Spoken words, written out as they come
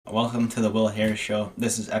Welcome to the Will Harris Show.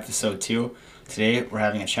 This is episode 2. Today we're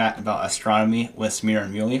having a chat about astronomy with Samiran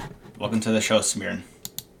and Muli. Welcome to the show, Samiran.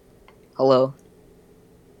 Hello.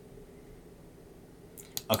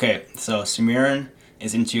 Okay, so Samiran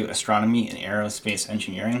is into astronomy and aerospace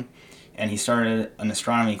engineering, and he started an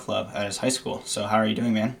astronomy club at his high school. So how are you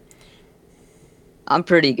doing, man? I'm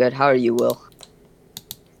pretty good. How are you, Will?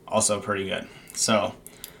 Also pretty good. So,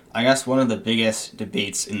 I guess one of the biggest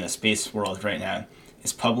debates in the space world right now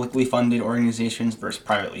is publicly funded organizations versus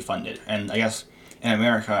privately funded. And I guess in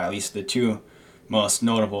America, at least, the two most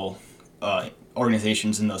notable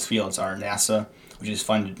organizations in those fields are NASA, which is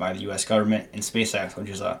funded by the U.S. government, and SpaceX, which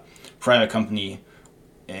is a private company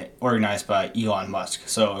organized by Elon Musk.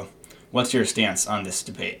 So, what's your stance on this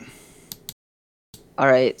debate? All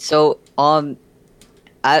right.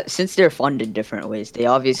 Since they're funded different ways, they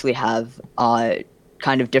obviously have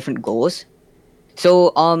kind of different goals.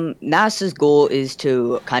 So, NASA's goal is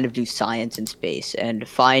to kind of do science in space and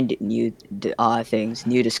find new things,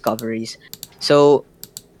 new discoveries. So,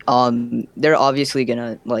 they're obviously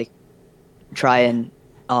gonna try and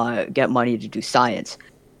get money to do science.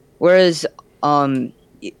 Whereas,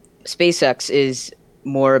 SpaceX is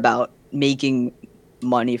more about making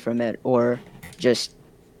money from it, or just,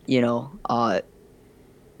 you know,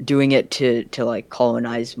 doing it to like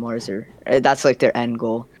colonize Mars, or that's like their end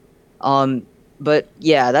goal. But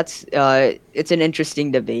yeah, that's it's an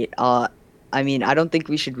interesting debate. I mean, I don't think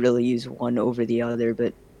we should really use one over the other,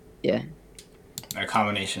 but yeah. A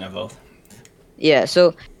combination of both. Yeah,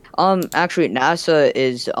 so actually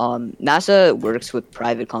NASA works with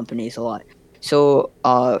private companies a lot. So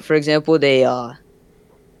for example, NASA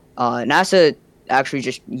actually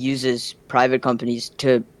just uses private companies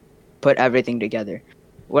to put everything together.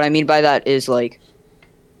 What I mean by that is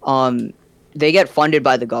um they get funded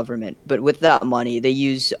by the government, but with that money they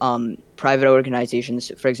use private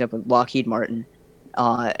organizations, for example, Lockheed Martin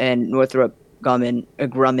and Northrop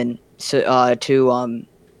Grumman, to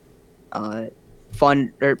uh,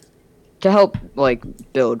 fund or to help like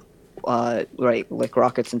build like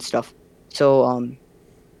rockets and stuff. So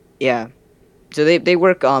yeah, so they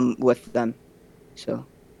work with them. So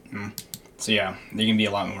Mm. So yeah, they can be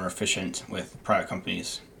a lot more efficient with private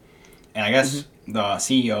companies. And I guess hmm the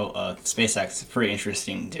CEO of SpaceX is a pretty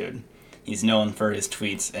interesting dude. He's known for his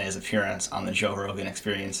tweets and his appearance on the Joe Rogan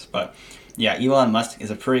Experience. But yeah, Elon Musk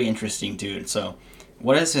is a pretty interesting dude. So,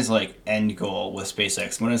 what is his like end goal with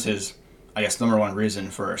SpaceX? What is his, I guess, number one reason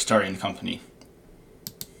for starting the company?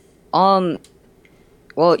 um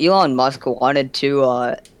well, Elon Musk wanted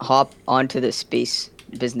to hop onto the space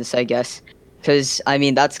business, I guess, because I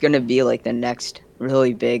mean that's gonna be like the next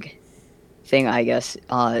really big thing, I guess,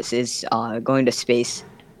 is going to space,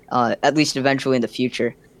 at least eventually in the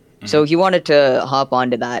future. Hmm. So he wanted to hop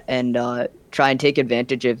onto that and try and take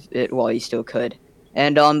advantage of it while he still could.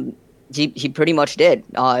 And he pretty much did.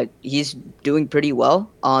 He's doing pretty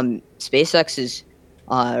well. SpaceX is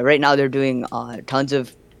right now they're doing tons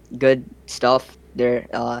of good stuff. They're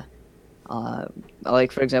uh,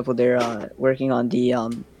 like for example they're working on the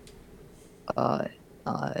uh,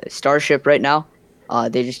 Starship right now.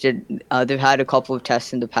 They just did. They've had a couple of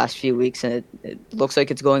tests in the past few weeks, and it looks like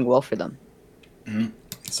it's going well for them. Hmm.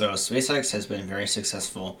 So SpaceX has been very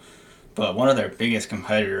successful, but one of their biggest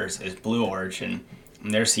competitors is Blue Origin,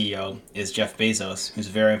 and their CEO is Jeff Bezos, who's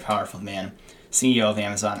a very powerful man, CEO of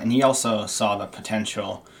Amazon, and he also saw the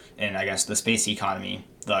potential in, I guess, the space economy,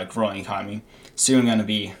 the growing economy, soon going to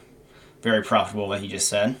be very profitable, like he just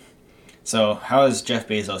said. So, how is Jeff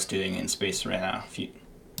Bezos doing in space right now? If you,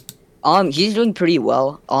 He's doing pretty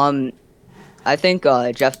well. I think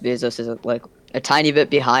Jeff Bezos is like a tiny bit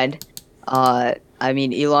behind. I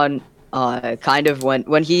mean, Elon kind of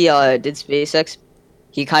when he did SpaceX,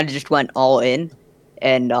 he kind of just went all in,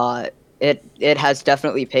 and it has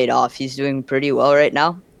definitely paid off. He's doing pretty well right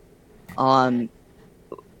now. Um,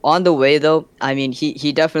 on the way though, I mean,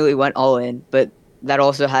 he definitely went all in, but that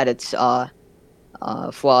also had its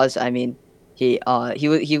flaws. I mean,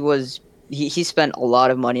 he spent a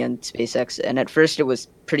lot of money on SpaceX, and at first it was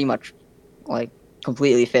pretty much like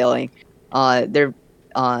completely failing. Uh, their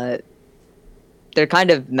uh, their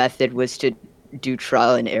kind of method was to do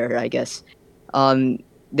trial and error, I guess. Um,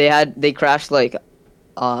 they crashed like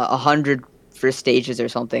 100 first stages or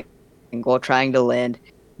something while trying to land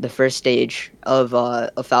the first stage of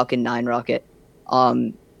a Falcon 9 rocket.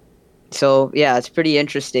 Um, so yeah, it's pretty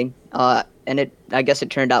interesting. And I guess it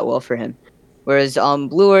turned out well for him. Whereas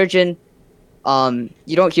Blue Origin,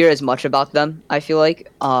 you don't hear as much about them. I feel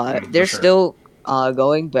like for they're sure. still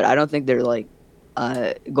going, but I don't think they're like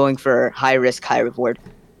going for high risk, high reward.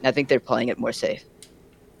 I think they're playing it more safe.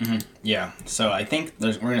 Yeah, so I think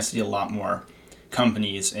we're going to see a lot more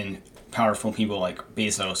companies and powerful people like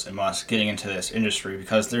Bezos and Musk getting into this industry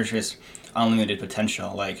because there's just unlimited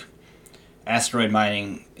potential. Like asteroid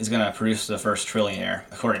mining is going to produce the first trillionaire,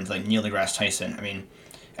 according to like Neil deGrasse Tyson. I mean,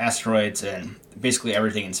 asteroids and basically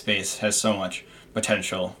everything in space has so much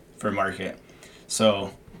potential for market.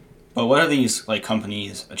 So, but what have these like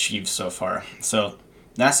companies achieved so far? So,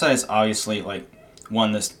 NASA has obviously like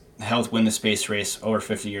won this, helped win the space race over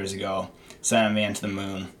 50 years ago, sent a man to the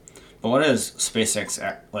moon. But what has SpaceX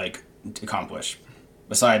like accomplished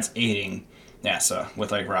besides aiding NASA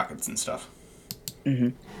with like rockets and stuff? hmm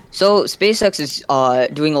So SpaceX is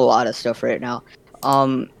doing a lot of stuff right now.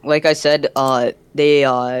 Like I said,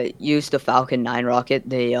 they used the Falcon 9 rocket.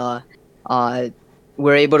 They uh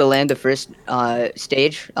were able to land the first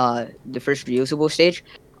stage, the first reusable stage.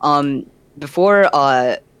 Um, before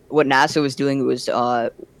what NASA was doing was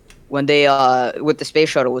when they with the space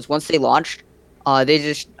shuttle was once they launched, they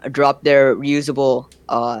just dropped their reusable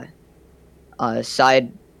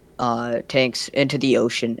side tanks into the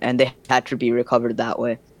ocean, and they had to be recovered that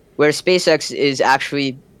way. Where SpaceX is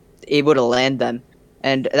actually able to land them,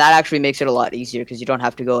 and that actually makes it a lot easier because you don't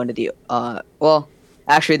have to go into the well,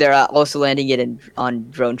 actually they're also landing it on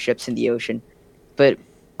drone ships in the ocean, but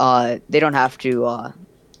they don't have to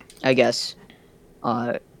I guess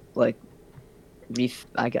uh like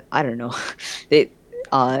I don't know. They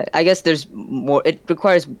I guess there's more. It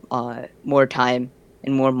requires more time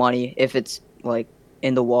and more money if it's like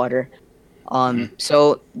in the water.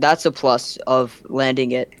 So that's a plus of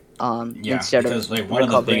landing it Yeah, instead of because like one of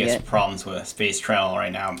the recovering biggest it. problems with space travel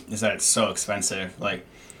right now is that it's so expensive. Like,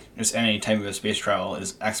 just any type of space travel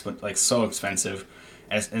is like so expensive,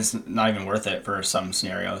 and it's not even worth it for some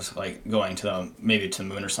scenarios, like going to maybe to the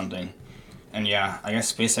moon or something. And yeah, I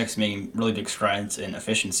guess SpaceX is making really big strides in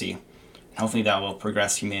efficiency. Hopefully, that will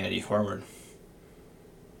progress humanity forward.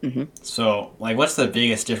 hmm So, like, what's the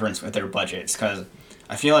biggest difference with their budgets? Because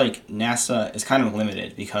I feel like NASA is kind of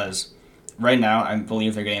limited because right now I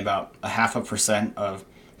believe they're getting about a half a percent of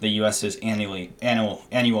the U.S.'s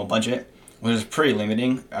annual budget, which is pretty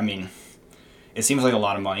limiting. I mean, it seems like a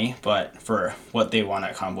lot of money, but for what they want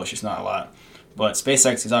to accomplish, it's not a lot. But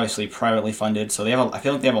SpaceX is obviously privately funded, so I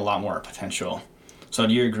feel like they have a lot more potential. So,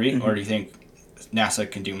 do you agree, or hmm do you think NASA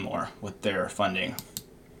can do more with their funding?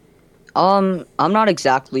 I'm not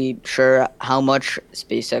exactly sure how much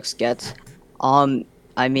SpaceX gets. Um,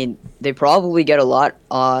 I mean, they probably get a lot.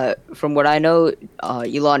 From what I know,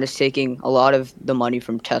 Elon is taking a lot of the money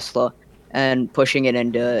from Tesla and pushing it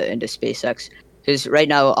into SpaceX. Because right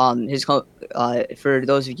now, for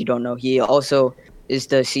those of you who don't know, he also is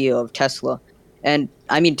the CEO of Tesla, and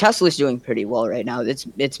I mean, Tesla's doing pretty well right now.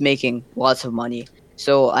 It's making lots of money.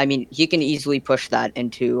 So I mean, he can easily push that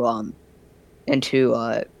into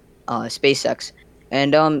SpaceX,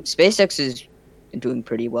 and SpaceX is doing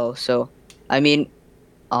pretty well. So, I mean,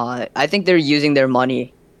 I think they're using their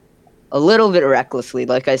money a little bit recklessly,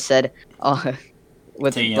 like I said, uh,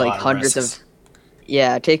 with Taking a like lot of hundreds of risks.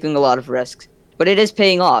 yeah, taking a lot of risks, but it is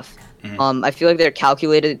paying off. Mm-hmm. I feel like they're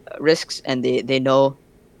calculated risks, and they know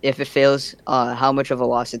if it fails, how much of a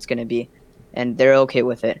loss it's going to be, and they're okay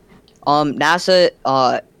with it. NASA,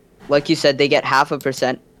 like you said, they get half a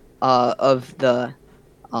percent uh, of the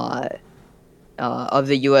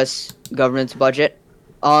U.S. government's budget,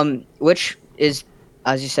 which is,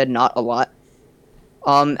 as you said, not a lot.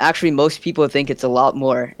 Actually, most people think it's a lot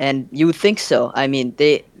more, and you would think so. I mean,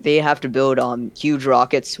 they have to build huge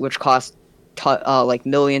rockets, which cost like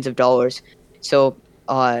millions of dollars. So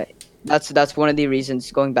that's one of the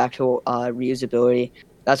reasons. Going back to reusability,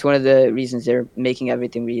 that's one of the reasons they're making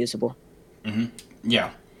everything reusable. Mm-hmm.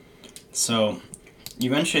 Yeah. So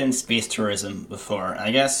you mentioned space tourism before.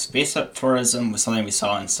 I guess space tourism was something we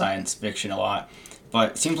saw in science fiction a lot,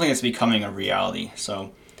 but it seems like it's becoming a reality.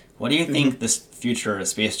 So, what do you hmm think this future of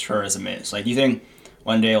space tourism is? Like, do you think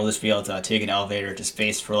one day we'll just be able to take an elevator to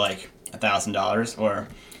space for like $1,000, or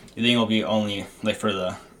do you think it'll be only like for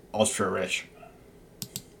the ultra rich?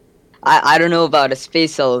 I don't know about a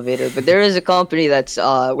space elevator, but there is a company that's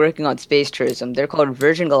working on space tourism. They're called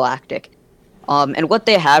Virgin Galactic. And what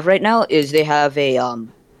they have right now is they have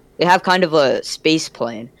kind of a space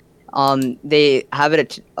plane. They have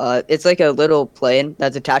it's like a little plane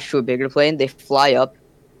that's attached to a bigger plane. They fly up,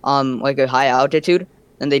 like a high altitude,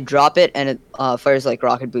 and they drop it, and it fires like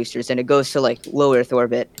rocket boosters, and it goes to like low Earth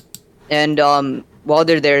orbit. And while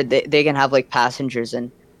they're there, they can have like passengers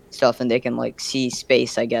and stuff, and they can like see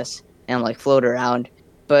space, I guess, and like float around.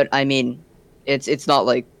 But I mean, it's not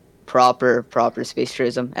like proper space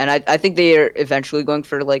tourism, and I think they are eventually going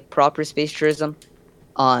for like proper space tourism.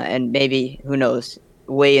 And maybe who knows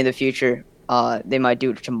way in the future, they might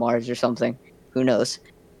do it to Mars or something. Who knows?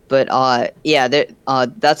 But yeah,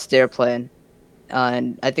 that's their plan,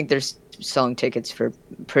 and I think they're selling tickets for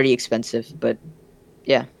pretty expensive. But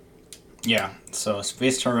yeah. Yeah, so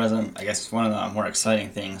space tourism, I guess, is one of the more exciting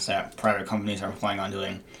things that private companies are planning on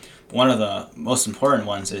doing. One of the most important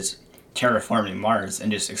ones is terraforming Mars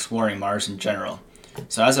and just exploring Mars in general.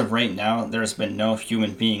 So as of right now, there's been no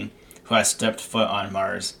human being who has stepped foot on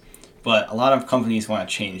Mars, but a lot of companies want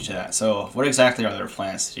to change that. So what exactly are their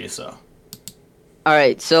plans to do so? All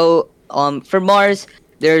right. So for Mars,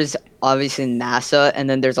 there's obviously NASA, and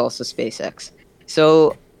then there's also SpaceX.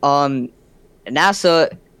 So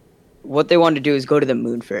NASA, what they want to do is go to the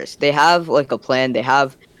moon first. They have like a plan. They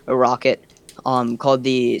have a rocket called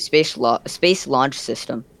the Space Launch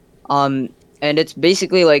System. Um and it's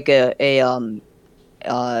basically like a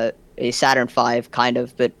Saturn V kind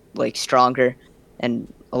of, but like stronger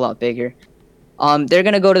and a lot bigger. They're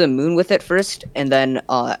gonna go to the moon with it first, and then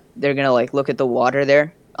they're gonna like look at the water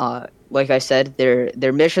there. Like I said,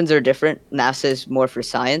 their missions are different. NASA is more for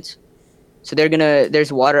science, so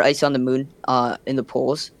there's water ice on the moon, in the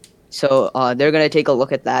poles. So they're gonna take a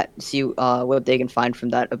look at that, see what they can find from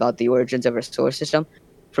that about the origins of our solar system.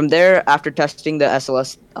 From there, after testing the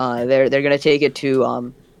SLS, they're gonna take it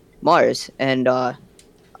to Mars and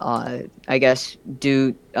I guess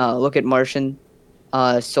do look at Martian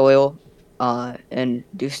soil and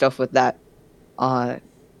do stuff with that. Uh,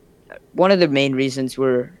 One of the main reasons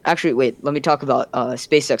were actually wait. Let me talk about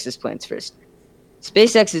SpaceX's plans first.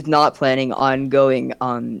 SpaceX is not planning on going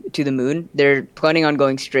to the moon. They're planning on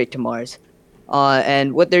going straight to Mars.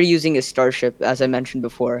 And what they're using is Starship, as I mentioned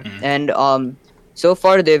before. Mm. And so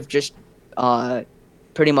far they've just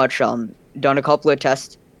pretty much done a couple of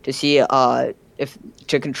tests to see if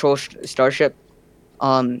to control Starship.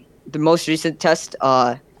 The most recent test,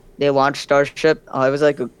 they launched Starship. It was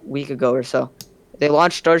like a week ago or so. They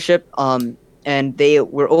launched Starship, and they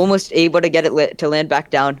were almost able to get it to land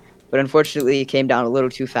back down, but unfortunately, it came down a little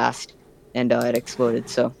too fast, and it exploded.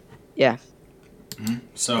 So, yeah.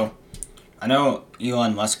 So I know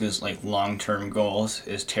Elon Musk's like long-term goals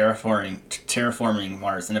is terraforming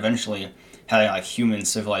Mars and eventually having like human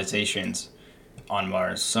civilizations on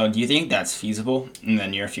Mars. So do you think that's feasible in the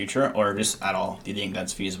near future, or just at all? Do you think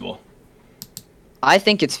that's feasible? I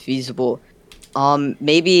think it's feasible.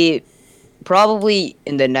 Maybe, probably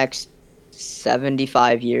in the next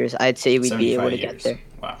 75 years, I'd say we'd be able 75 to get years. there.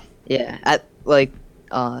 Wow. Yeah, at like,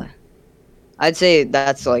 I'd say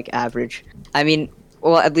that's like average. I mean,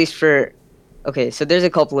 well, at least for, okay, so there's a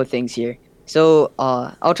couple of things here. So,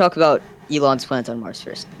 I'll talk about Elon's plans on Mars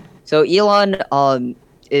first. So Elon,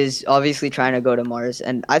 is obviously trying to go to Mars,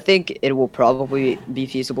 and I think it will probably be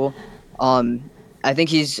feasible. Um, I think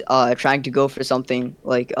he's trying to go for something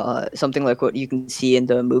like what you can see in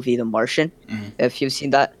the movie The Martian, Hmm. if you've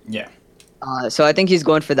seen that. Yeah. So I think he's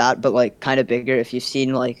going for that, but like kind of bigger. If you've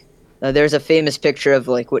seen like, there's a famous picture of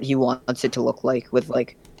like what he wants it to look like with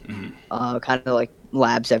like, Hmm. kind of like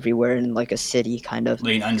labs everywhere and like a city kind of.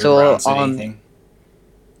 Like an So underground city thing.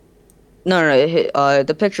 no,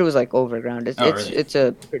 the picture was like overground. It's Oh, it's really? it's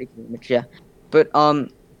a pretty cool image, yeah. But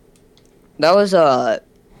that was a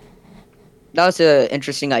that was a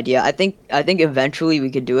interesting idea. I think eventually we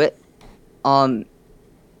could do it. Um,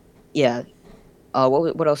 yeah.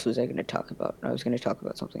 What else was I going to talk about? I was going to talk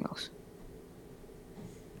about something else.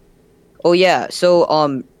 Oh yeah, so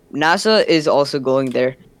NASA is also going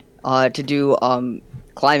there to do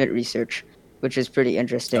climate research, which is pretty Oh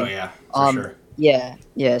interesting. yeah, for Um sure.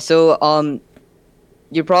 yeah. So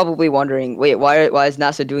you're probably wondering, wait, why is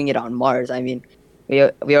NASA doing it on Mars? I mean, we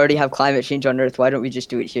already have climate change on Earth. Why don't we just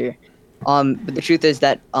do it here? But the truth is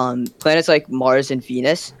that planets like Mars and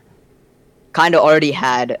Venus kind of already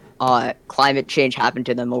had climate change happen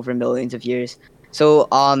to them over millions of years. So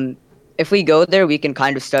if we go there, we can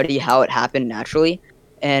kind of study how it happened naturally,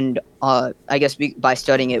 and I guess by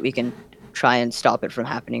studying it, we can try and stop it from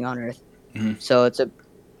happening on Earth. Hmm. So it's a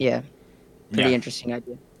yeah, pretty Yeah. interesting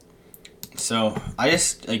idea. So I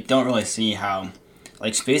just like don't really see how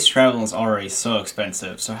like space travel is already so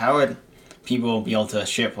expensive. So how would people be able to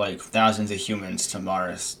ship like thousands of humans to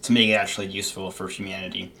Mars to make it actually useful for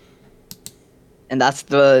humanity? And that's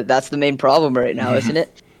the main problem right now, isn't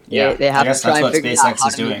it? Yeah, They I have to guess try that's and what figure out SpaceX how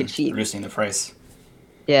is to make it doing, cheap. reducing the price.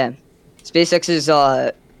 Yeah, SpaceX is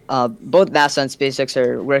both NASA and SpaceX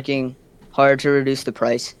are working hard to reduce the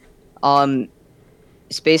price. Um,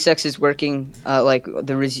 SpaceX is working like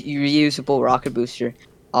the reusable rocket booster,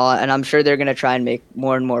 and I'm sure they're gonna try and make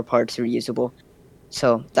more and more parts reusable.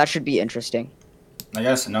 So that should be interesting. I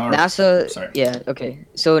guess another. NASA, Sorry. yeah, okay.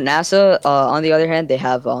 So NASA, on the other hand, they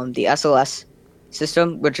have the SLS.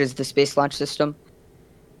 system, which is the Space Launch System.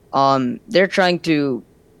 They're trying to,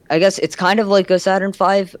 I guess it's kind of like a Saturn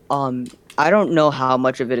V. I don't know how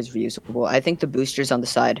much of it is reusable. I think the boosters on the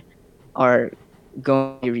side are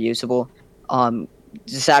going to be reusable. Um,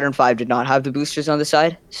 the Saturn V did not have the boosters on the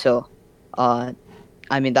side, so uh,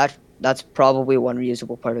 I mean that's probably one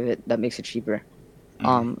reusable part of it that makes it cheaper.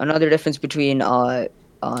 Mm-hmm. Another difference between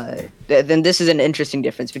then this is an interesting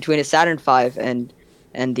difference between a Saturn V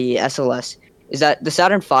and the SLS is that the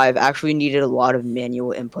Saturn V actually needed a lot of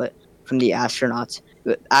manual input from the astronauts.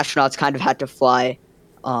 The astronauts kind of had to fly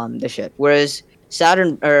the ship, whereas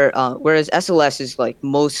whereas SLS is like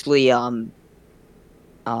mostly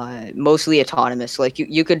autonomous. Like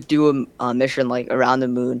you could do a mission like around the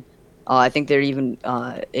moon. I think they're even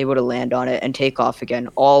able to land on it and take off again,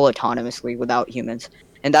 all autonomously without humans.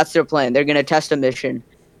 And that's their plan. They're gonna test a mission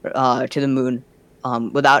to the moon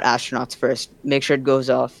without astronauts first. Make sure it goes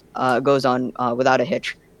on without a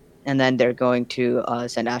hitch, and then they're going to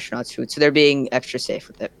send astronauts to it. So they're being extra safe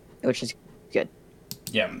with it, which is good.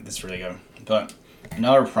 Yeah, that's really good. But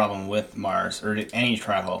another problem with Mars or any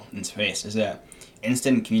travel in space is that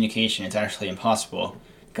instant communication is actually impossible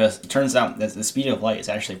because it turns out that the speed of light is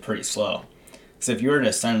actually pretty slow. So if you were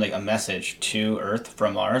to send like a message to Earth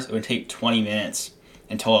from Mars, it would take 20 minutes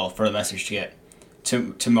in total for the message to get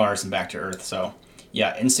to Mars and back to Earth. So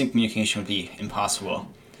yeah, instant communication would be impossible.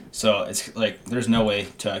 So it's like there's no way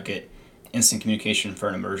to get instant communication for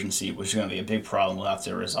an emergency, which is going to be a big problem we'll have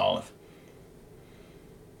to resolve.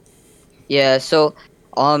 Yeah, so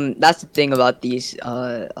that's the thing about these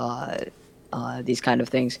kind of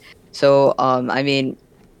things. So I mean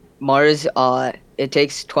Mars it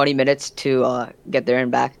takes 20 minutes to get there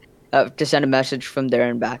and back, to send a message from there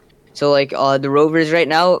and back. So like the rovers right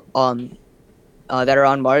now that are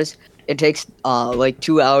on Mars, it takes like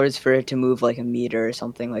 2 hours for it to move like a meter or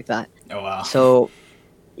something like that. Oh wow. So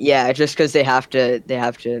yeah, just because they have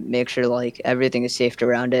to make sure like everything is safe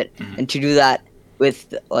around it, Mhm. and to do that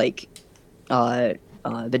with like uh,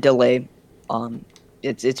 the delay,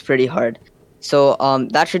 it's pretty hard. So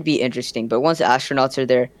that should be interesting. But once the astronauts are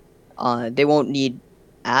there, they won't need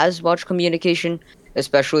as much communication,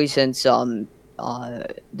 especially since the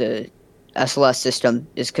SLS system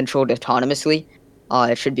is controlled autonomously.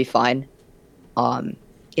 It should be fine. Um,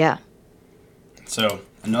 yeah. So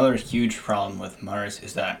another huge problem with Mars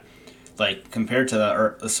is that, like, compared to the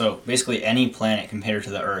Earth, so basically any planet compared to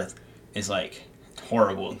the Earth is like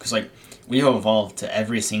horrible because like we have evolved to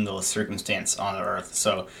every single circumstance on the Earth.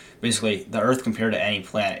 So basically, the Earth compared to any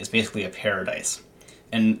planet is basically a paradise.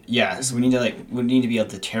 And yeah, so we need to be able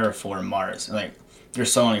to terraform Mars. Like,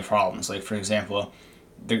 there's so many problems. Like for example,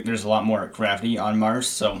 there's a lot more gravity on Mars.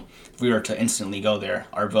 So if we were to instantly go there,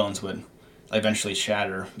 our bones would eventually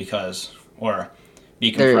shatter because or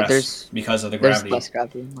be There, compressed there's because of the there's gravity. less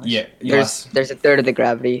gravity on Mars. Yeah, There's less there's a third of the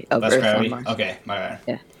gravity of less Earth on gravity. Mars. Okay, my bad.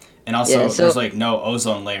 Yeah. And Yeah. also, there's So like no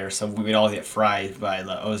ozone layer, so we'd all get fried by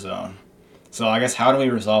the ozone. So I guess how do we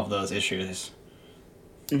resolve those issues?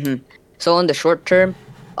 hmm so in the short term,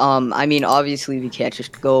 I mean, obviously we can't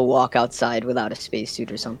just go walk outside without a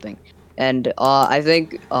spacesuit or something. And I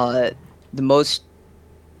think the most,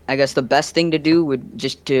 I guess, the best thing to do would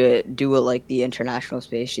just to do what like the International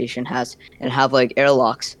Space Station has and have like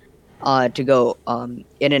airlocks, to go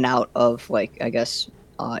in and out of like I guess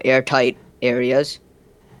airtight areas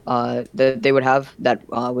that they would have that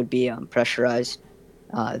would be pressurized,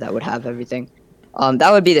 that would have everything.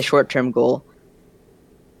 That would be the short term goal.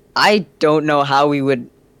 I don't know how we would.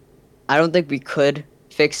 I don't think we could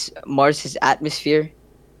fix Mars's atmosphere.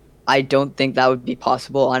 I don't think that would be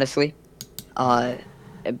possible, honestly. Uh,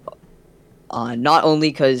 Not only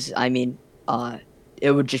because I mean,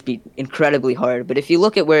 it would just be incredibly hard. But if you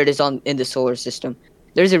look at where it is on in the solar system,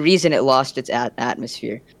 there's a reason it lost its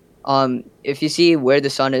atmosphere. If you see where the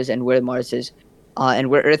sun is and where Mars is, and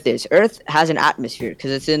where Earth is, Earth has an atmosphere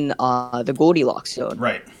because it's in the Goldilocks zone.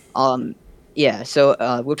 Right. Um, yeah, so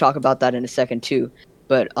we'll talk about that in a second too.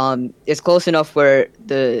 But it's close enough where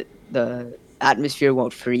the atmosphere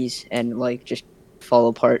won't freeze and like just fall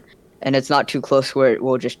apart, and it's not too close where it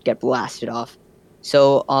will just get blasted off.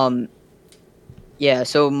 So yeah,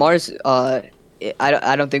 so Mars, I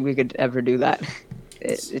don't think we could ever do that.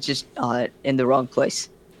 It's just in the wrong place.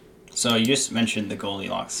 So you just mentioned the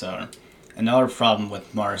Goldilocks zone. Another problem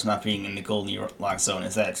with Mars not being in the Goldilocks zone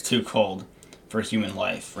is that it's too cold for human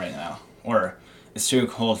life right now, or it's too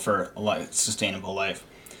cold for sustainable life.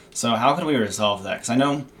 So how can we resolve that? Because I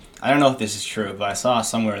don't know if this is true, but I saw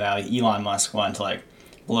somewhere that like, Elon Musk wanted to like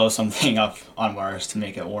blow something up on Mars to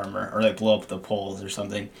make it warmer, or like blow up the poles or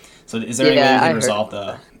something. So is there any way Yeah, we I can heard resolve about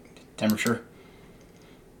the that. temperature?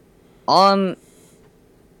 Um,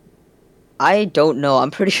 I don't know. I'm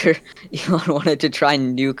pretty sure Elon wanted to try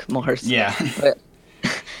and nuke Mars, Yeah. but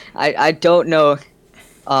I don't know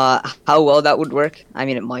how well that would work. I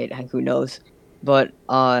mean, it might. Who knows? But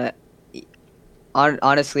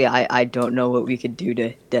honestly, I don't know what we could do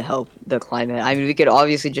to help the climate. I mean, we could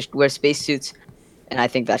obviously just wear spacesuits, and I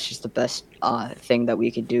think that's just the best thing that we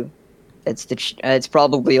could do. It's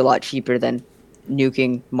probably a lot cheaper than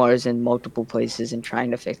nuking Mars in multiple places and trying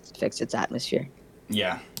to fix its atmosphere.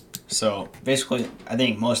 Yeah. So basically, I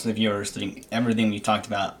think most of the viewers think everything we talked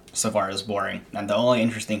about so far is boring, and the only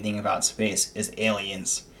interesting thing about space is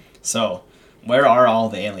aliens. So, where are all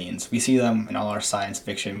the aliens? We see them in all our science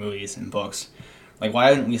fiction movies and books. Like, why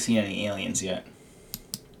haven't we seen any aliens yet?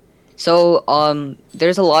 So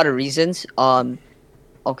there's a lot of reasons.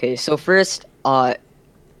 Okay, so first,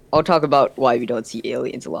 I'll talk about why we don't see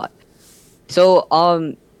aliens a lot. So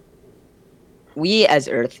we as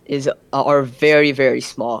Earth are very very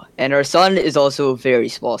small, and our sun is also a very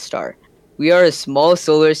small star. We are a small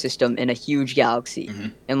solar system in a huge galaxy, Mm-hmm.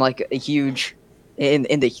 and like a huge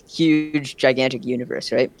in the huge gigantic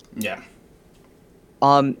universe, right? Yeah.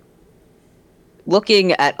 Um,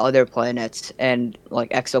 Looking at other planets and like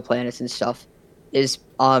exoplanets and stuff is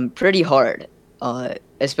pretty hard,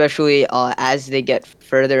 especially as they get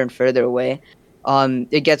further and further away.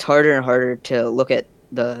 It gets harder and harder to look at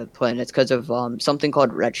the planets because of something called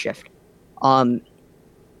redshift. Um,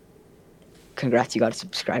 Congrats, you got a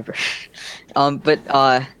subscriber. But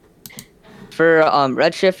for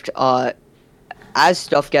redshift, as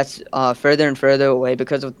stuff gets further and further away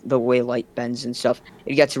because of the way light bends and stuff,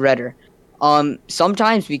 it gets redder.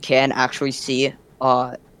 Sometimes we can actually see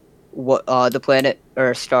what the planet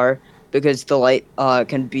or star because the light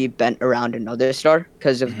can be bent around another star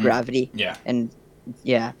because of Mm-hmm. gravity. Yeah. And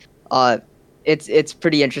yeah, uh, it's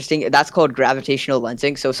pretty interesting. That's called gravitational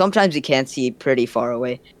lensing. So sometimes we can see pretty far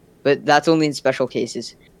away, but that's only in special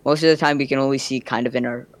cases. Most of the time, we can only see kind of in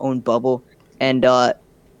our own bubble, and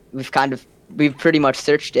we've pretty much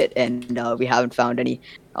searched it, and we haven't found any.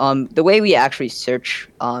 The way we actually search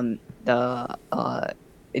the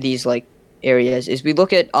these like areas is we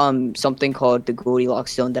look at something called the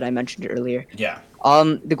Goldilocks zone that I mentioned earlier. Yeah.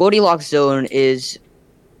 The Goldilocks zone is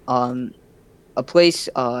a place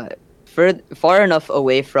far enough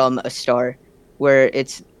away from a star where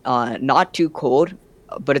it's not too cold,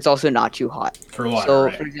 but it's also not too hot. For water, So,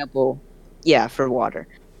 right? for example, yeah, for water.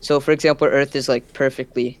 So, for example, Earth is like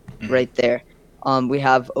perfectly Mhm. right there. We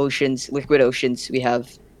have oceans, liquid oceans. We have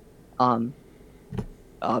um,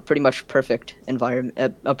 pretty much perfect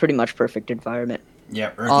environment, a pretty much perfect environment.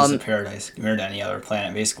 Yeah, Earth is a Um, paradise compared to any other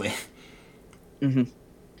planet, basically. mhm.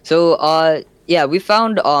 So, yeah, we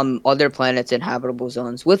found other planets in habitable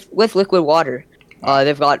zones with liquid water. Wow.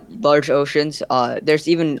 They've got large oceans. There's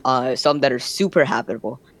even some that are super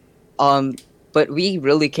habitable. Um, but we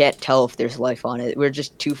really can't tell if there's life on it. We're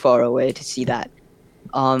just too far away to see that.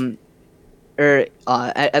 Um, or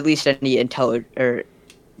at least any intelligent. Or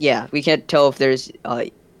yeah, we can't tell if there's.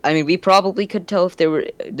 I mean, we probably could tell if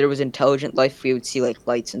there was intelligent life. We would see like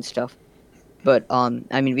lights and stuff. But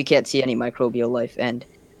I mean, we can't see any microbial life, and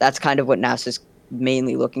that's kind of what NASA's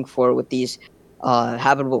mainly looking for with these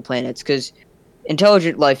habitable planets, because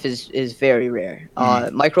intelligent life is very rare.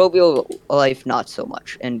 Mhm. Microbial life, not so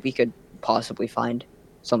much, and we could possibly find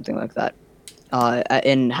something like that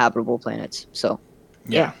in habitable planets. So,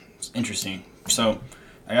 Yeah, yeah. it's interesting. So,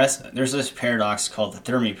 I guess there's this paradox called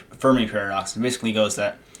the Fermi paradox. It basically goes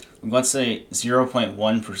that, let's say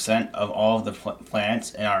 0.1% of all of the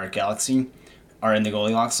planets in our galaxy are in the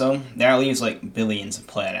Goldilocks zone. That leaves like billions of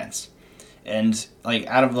planets. And like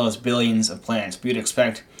out of those billions of planets, we'd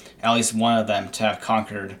expect at least one of them to have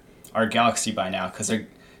conquered our galaxy by now,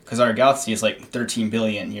 because our galaxy is like 13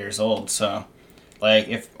 billion years old. So, like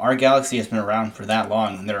if our galaxy has been around for that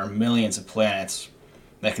long, and there are millions of planets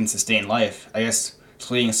that can sustain life, I guess it's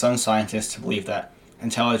leading some scientists to believe that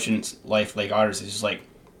intelligent life like ours is just like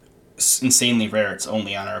insanely rare. It's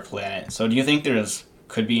only on our planet. So, do you think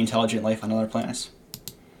could be intelligent life on other planets?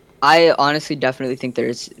 I honestly definitely think there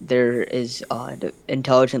is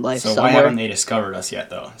intelligent life So why haven't somewhere. they discovered us yet,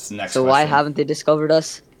 though? It's the next So why question. haven't they discovered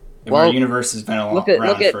us? If our Well, universe has been look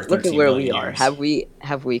around at for look at 13 where billion we are. years.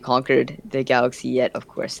 Have we conquered the galaxy yet? Of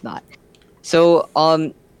course not. So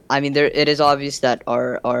I mean there it is obvious that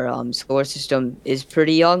our solar system is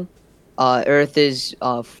pretty young. Earth is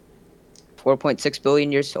 4.6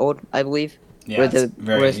 billion years old, I believe. Yeah, it's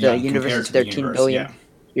very Whereas the young universe compared is to the 13 universe. Yeah. billion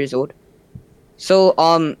years old. So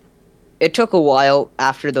it took a while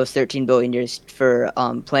after those 13 billion years for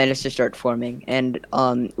planets to start forming, and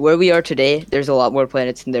where we are today, there's a lot more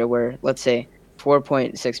planets than there were, let's say,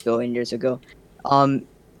 4.6 billion years ago. Um,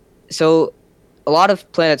 so a lot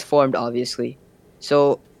of planets formed, obviously.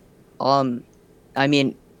 So I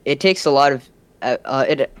mean, it takes a lot of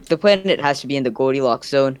the planet has to be in the Goldilocks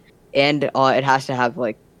zone, and it has to have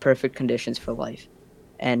like perfect conditions for life.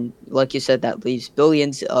 And like you said, that leaves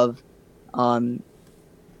billions of um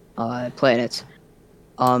planets.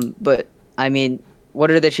 But I mean,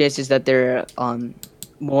 what are the chances that they're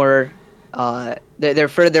more they're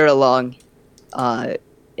further along uh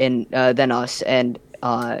in than us? And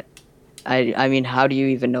I mean, how do you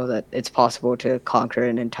even know that it's possible to conquer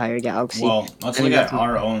an entire galaxy? Well, let's I look mean, at that's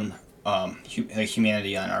our own like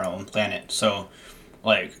humanity on our own planet. So,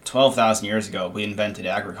 like 12,000 years ago, we invented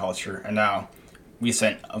agriculture, and now we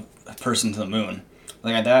sent a person to the moon.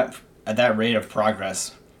 Like at that rate of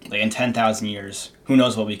progress, like in 10,000 years, who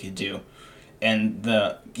knows what we could do? And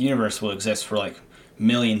the universe will exist for like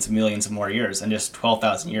millions of more years, and just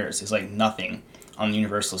 12,000 years is like nothing on the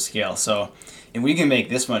universal scale. So, if we can make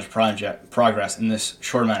this much progress in this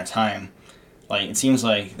short amount of time, like it seems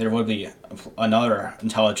like there would be another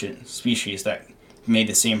intelligent species that made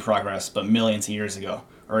the same progress, but millions of years ago,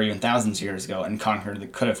 or even thousands of years ago, and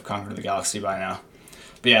could have conquered the galaxy by now.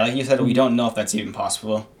 But yeah, like you said, we don't know if that's even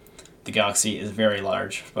possible. The galaxy is very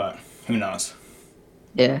large, but who knows?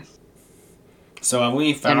 yeah. So have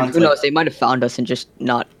we And found who like knows? They might have found us and just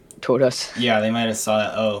not told us. yeah, they might have saw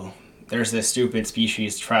that there's this stupid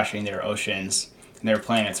species trashing their oceans and their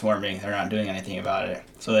planet's warming. They're not doing anything about it,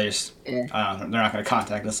 so they just Yeah. they're not going to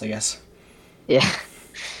contact us, I guess. Yeah.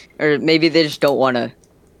 Or maybe they just don't want to.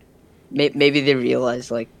 Maybe they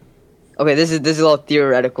realize like, okay, this is all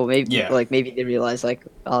theoretical. Yeah. Maybe they realize like,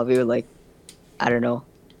 we would like, I don't know.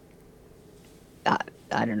 I,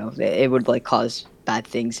 I don't know. It would like cause bad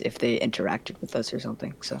things if they interacted with us or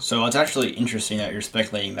something. So So it's actually interesting that you're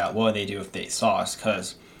speculating that what would they do if they saw us,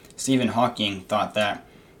 because Stephen Hawking thought that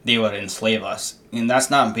they would enslave us, and that's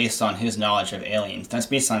not based on his knowledge of aliens. That's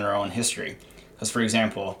based on our own history. Because, for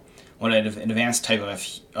example, when an advanced type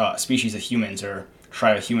of species of humans or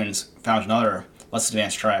tribe of humans found another less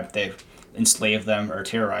advanced tribe, they enslaved them or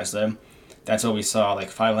terrorized them. That's what we saw like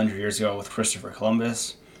 500 years ago with Christopher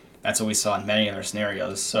Columbus. That's what we saw in many other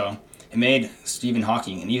scenarios. So it made Stephen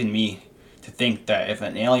Hawking and even me to think that if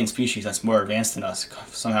an alien species that's more advanced than us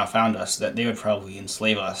somehow found us, that they would probably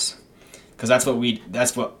enslave us, because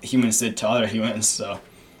that's what humans did to other humans. So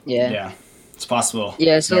yeah. yeah, it's possible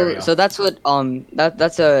Yeah, scenario. so that's what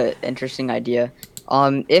that's a interesting idea.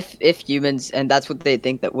 If humans, and that's what they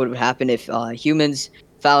think that would happen if humans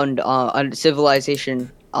found a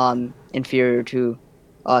civilization inferior to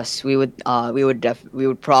us, we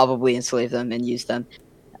would probably enslave them and use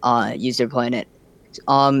their planet.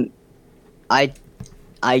 Um I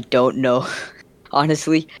I don't know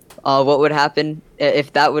honestly what would happen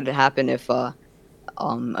if that would happen if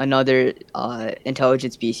another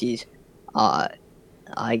intelligent species uh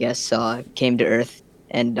I guess came to Earth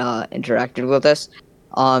and interacted with us.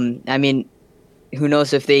 I mean, who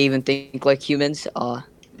knows if they even think like humans?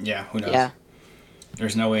 Yeah, who knows? Yeah.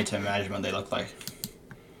 There's no way to imagine what they look like.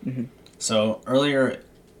 Hmm. So earlier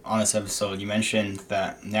on this episode, you mentioned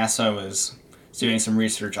that NASA was doing some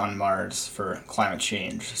research on Mars for climate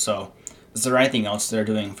change. So is there anything else they're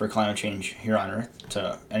doing for climate change here on Earth?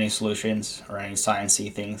 To any solutions or any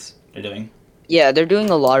sciencey things they're doing? Yeah, they're doing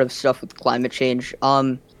a lot of stuff with climate change.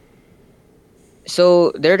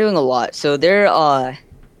 So they're doing a lot. So they're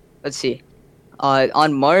let's see.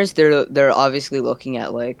 On Mars, they're obviously looking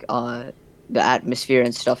at like the atmosphere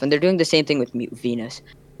and stuff, and they're doing the same thing with Venus,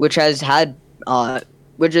 which has had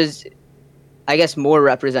which is I guess more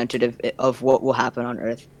representative of what will happen on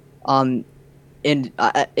Earth. Um, in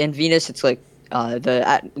Venus, it's like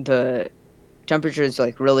the temperature is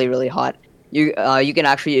like really hot. You can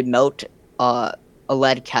actually melt a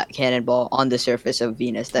lead cannonball on the surface of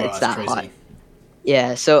Venus that Wow, it's that's that hot. crazy.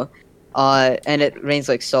 Yeah, so and it rains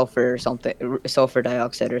like sulfur or something, sulfur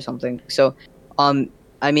dioxide or something. So um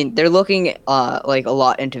I mean they're looking like a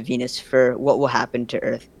lot into Venus for what will happen to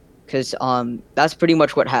Earth, because that's pretty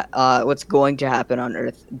much what's going to happen on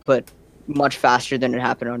Earth, but much faster than it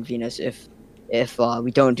happened on Venus if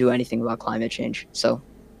we don't do anything about climate change. So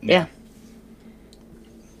Yeah. yeah.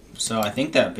 So I think that